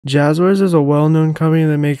Jazwares is a well-known company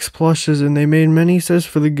that makes plushes, and they made many sets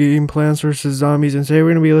for the game Plants vs. Zombies, and today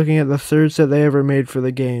we're going to be looking at the third set they ever made for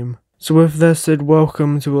the game. So with that said,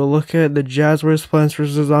 welcome to a look at the Jazwares Plants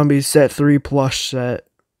vs. Zombies Set 3 plush set.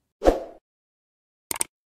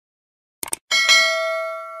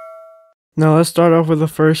 Now let's start off with the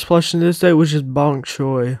first plush in this set, which is Bok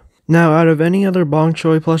Choy. Now, out of any other Bok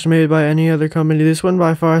Choy plush made by any other company, this one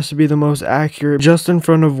by far has to be the most accurate, just in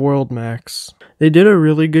front of World Max. They did a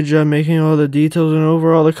really good job making all the details, and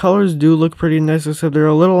overall the colors do look pretty nice, except they're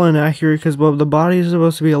a little inaccurate because the body is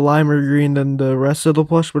supposed to be a limer green than the rest of the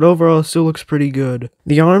plush, but overall it still looks pretty good.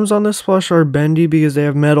 The arms on this plush are bendy because they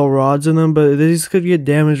have metal rods in them, but these could get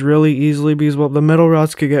damaged really easily because the metal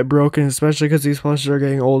rods could get broken, especially because these plushes are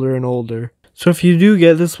getting older and older. So if you do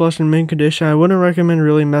get this plush in mint condition, I wouldn't recommend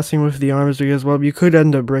really messing with the arms because, you could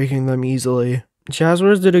end up breaking them easily.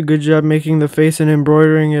 Jazwares did a good job making the face and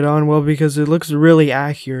embroidering it on well because it looks really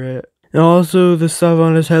accurate. And also the stuff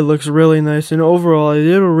on his head looks really nice, and overall they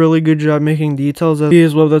did a really good job making details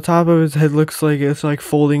because the top of his head looks like it's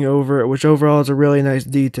folding over it, which overall is a really nice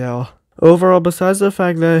detail. Overall, besides the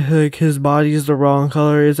fact that his body is the wrong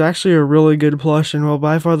color, it's actually a really good plush and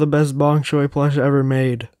by far the best Bok Choy plush ever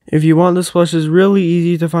made. If you want this plush, it's really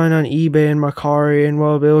easy to find on eBay and Mercari,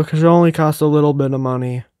 and it should only cost a little bit of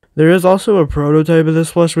money. There is also a prototype of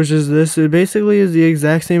this plush, which is this. It basically is the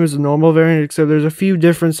exact same as the normal variant, except there's a few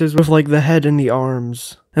differences with the head and the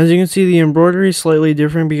arms. As you can see, the embroidery is slightly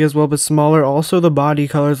different because it's smaller. Also, the body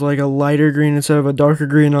color is a lighter green instead of a darker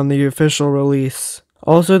green on the official release.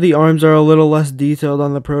 Also, the arms are a little less detailed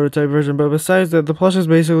on the prototype version, but besides that, the plush is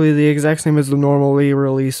basically the exact same as the normally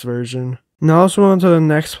released version. Now let's move on to the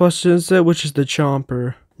next plush set, which is the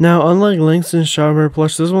Chomper. Now, unlike Langston's Chomper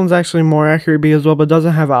plush, this one's actually more accurate because it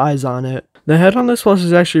doesn't have eyes on it. The head on this plush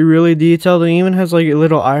is actually really detailed, and even has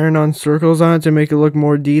little iron-on circles on it to make it look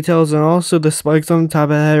more detailed, and also the spikes on the top of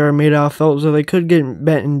the head are made out of felt, so they could get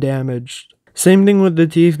bent and damaged. Same thing with the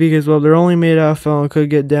teeth because they're only made out of felt and could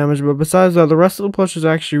get damaged, but besides that, the rest of the plush is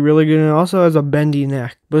actually really good and it also has a bendy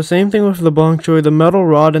neck. But same thing with the Bok Choy, the metal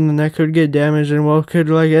rod in the neck could get damaged and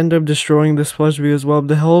could end up destroying this plush because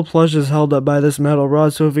the whole plush is held up by this metal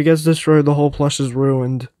rod, so if it gets destroyed, the whole plush is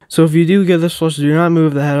ruined. So if you do get this plush, do not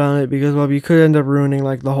move the head on it because you could end up ruining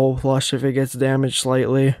the whole plush if it gets damaged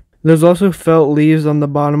slightly. There's also felt leaves on the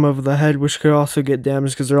bottom of the head which could also get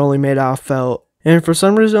damaged because they're only made out of felt. And for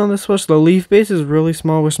some reason on this plush, the leaf base is really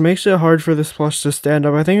small, which makes it hard for this plush to stand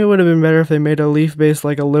up. I think it would have been better if they made a leaf base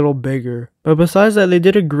a little bigger. But besides that, they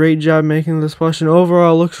did a great job making this plush, and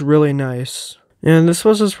overall looks really nice. And this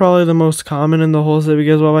plush is probably the most common in the whole set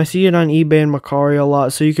because, I see it on eBay and Mercari a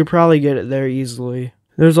lot, so you could probably get it there easily.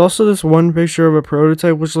 There's also this one picture of a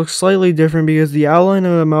prototype which looks slightly different because the outline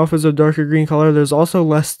of the mouth is a darker green color. There's also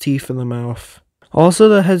less teeth in the mouth. Also,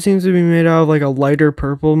 the head seems to be made out of a lighter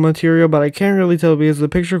purple material, but I can't really tell because the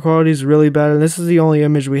picture quality is really bad and this is the only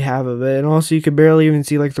image we have of it, and also you could barely even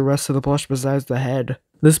see the rest of the plush besides the head.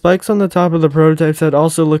 The spikes on the top of the prototype set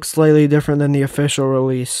also look slightly different than the official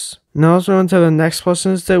release. Now let's move on to the next plush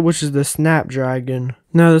in the set, which is the Snapdragon.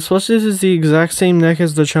 Now this plush is the exact same neck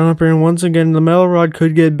as the Chomper, and once again the metal rod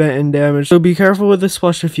could get bent and damaged, so be careful with this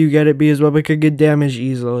plush if you get it because it could get damaged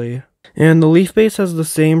easily. And the leaf base has the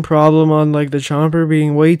same problem on the Chomper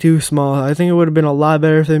being way too small. I think it would have been a lot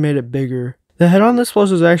better if they made it bigger. The head on this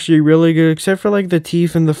plush is actually really good, except for the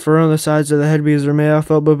teeth and the fur on the sides of the head because they're made out of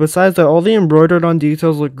felt, but besides that, all the embroidered on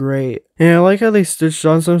details look great. And I like how they stitched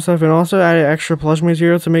on some stuff and also added extra plush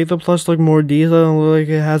material to make the plush look more detailed and look like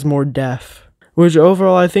it has more depth. Which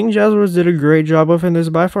overall, I think Jazwares did a great job with, and this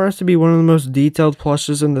by far has to be one of the most detailed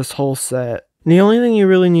plushes in this whole set. The only thing you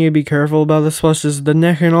really need to be careful about this plush is the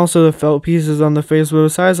neck and also the felt pieces on the face, but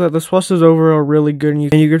besides that, this plush is overall really good,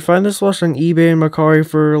 and you could find this plush on eBay and Mercari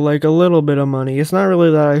for a little bit of money. It's not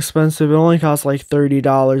really that expensive, it only costs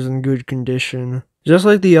 $30 in good condition. Just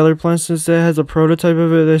like the other plush set has a prototype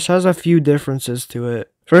of it, this has a few differences to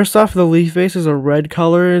it. First off, the leaf base is a red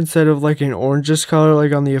color instead of an orangish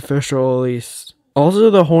color on the official release. Also,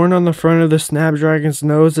 the horn on the front of the Snapdragon's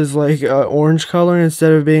nose is orange color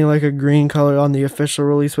instead of being a green color on the official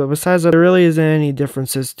release, but besides that, there really isn't any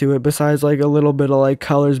differences to it besides a little bit of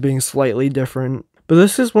colors being slightly different. But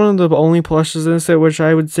this is one of the only plushes in this set which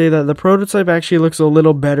I would say that the prototype actually looks a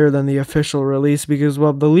little better than the official release because,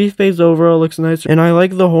 the leaf base overall looks nice, and I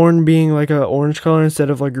like the horn being a orange color instead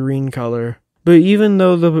of green color. But even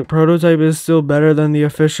though the prototype is still better than the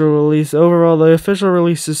official release, overall the official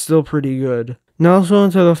release is still pretty good. Now let's go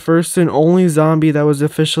into the first and only zombie that was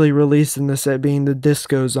officially released in the set, being the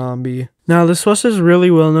Disco Zombie. Now this plush is really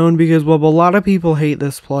well known because, well, a lot of people hate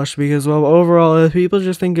this plush because, well, overall people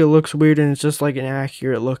just think it looks weird and it's just like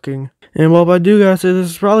inaccurate looking. And, well, I do gotta say this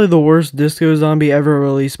is probably the worst Disco Zombie ever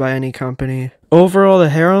released by any company. Overall, the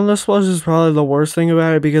hair on this plush is probably the worst thing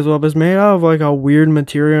about it because, well, it's made out of like a weird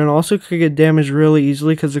material and also could get damaged really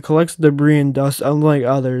easily because it collects debris and dust unlike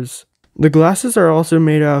others. The glasses are also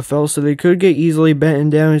made out of felt, so they could get easily bent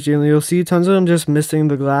and damaged, and you'll see tons of them just missing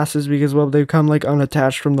the glasses because, well, they come like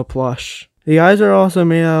unattached from the plush. The eyes are also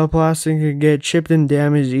made out of plastic and can get chipped and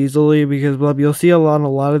damaged easily because, well, you'll see a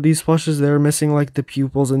lot of these plushes, they're missing like the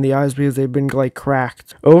pupils in the eyes because they've been like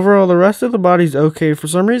cracked. Overall, the rest of the body's okay. For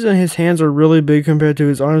some reason, his hands are really big compared to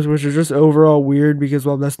his arms, which are just overall weird because,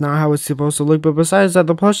 well, that's not how it's supposed to look, but besides that,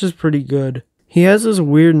 the plush is pretty good. He has this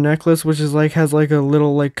weird necklace which is like has like a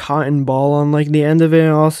little like cotton ball on like the end of it,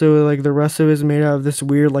 and also like the rest of it is made out of this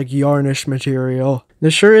weird like yarnish material.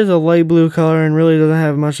 The shirt is a light blue color and really doesn't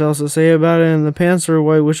have much else to say about it, and the pants are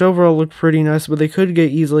white, which overall look pretty nice, but they could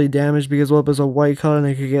get easily damaged because, well, it's a white color and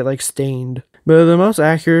they could get like stained. But the most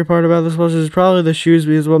accurate part about this plush is probably the shoes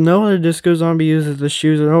because, well, no other Disco Zombie uses the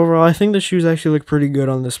shoes, and overall I think the shoes actually look pretty good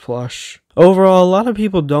on this plush. Overall, a lot of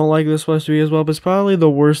people don't like this plush because, well, it's probably the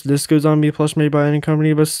worst Disco Zombie plush made by any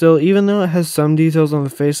company, but still, even though it has some details on the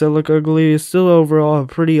face that look ugly, it's still overall a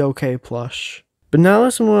pretty okay plush. But now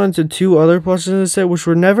let's move on to two other plushes in the set which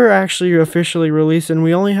were never actually officially released and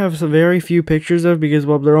we only have very few pictures of because,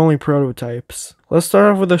 well, they're only prototypes. Let's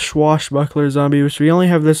start off with a Swashbuckler Zombie, which we only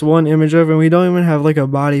have this one image of and we don't even have like a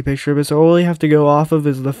body picture of it, so all we have to go off of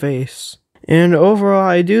is the face. And overall,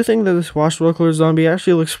 I do think that the Swashbuckler Zombie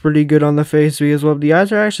actually looks pretty good on the face because, well, the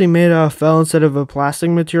eyes are actually made out of felt instead of a plastic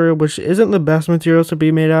material, which isn't the best material to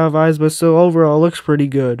be made out of eyes, but still overall looks pretty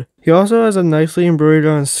good. He also has a nicely embroidered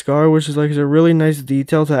on scar, which is like a really nice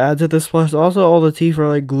detail to add to this plush. Also, all the teeth are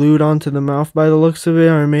like glued onto the mouth by the looks of it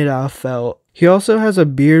and are made out of felt. He also has a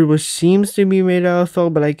beard which seems to be made out of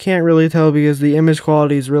felt, but I can't really tell because the image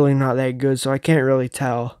quality is really not that good, so I can't really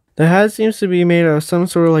tell. The hat seems to be made out of some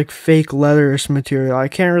sort of like fake leatherish material. I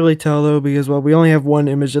can't really tell though because, well, we only have one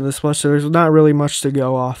image of this plush, so there's not really much to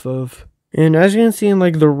go off of. And as you can see in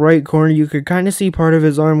like the right corner, you could kind of see part of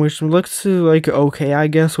his arm, which looks like okay, I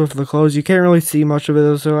guess, with the clothes. You can't really see much of it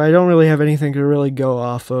though, so I don't really have anything to really go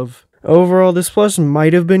off of. Overall, this plush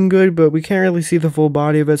might have been good, but we can't really see the full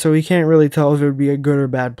body of it, so we can't really tell if it would be a good or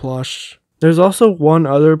bad plush. There's also one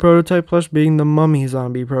other prototype plush, being the Mummy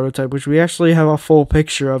Zombie prototype, which we actually have a full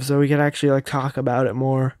picture of, so we can actually like talk about it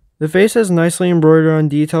more. The face has nicely embroidered on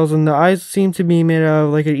details, and the eyes seem to be made out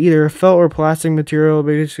of like either a felt or plastic material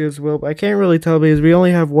because, well, I can't really tell because we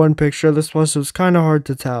only have one picture of this plush, so it's kind of hard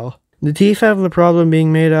to tell. The teeth have the problem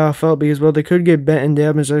being made out of felt because, well, they could get bent and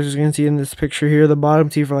damaged, as you can see in this picture here. The bottom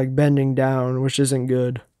teeth are like bending down, which isn't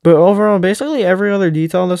good. But overall, basically every other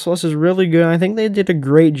detail on this plush is really good. I think they did a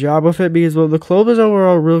great job with it because, well, the clothes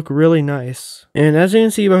overall look really nice. And as you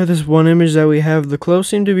can see by this one image that we have, the clothes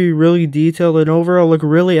seem to be really detailed and overall look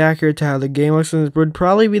really accurate to how the game looks, and it would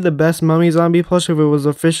probably be the best Mummy Zombie plush if it was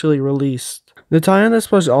officially released. The tie on this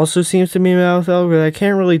plush also seems to be made out of felt, but I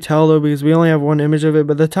can't really tell though because we only have one image of it,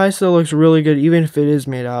 but the tie still looks really good even if it is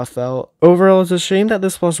made out of felt. Overall, it's a shame that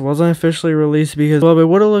this plush wasn't officially released because, well, it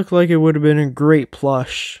would have looked like it would have been a great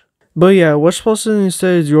plush. But yeah, which plush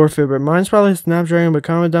instead is your favorite? Mine's probably Snapdragon, but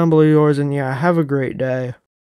comment down below yours, and yeah, have a great day.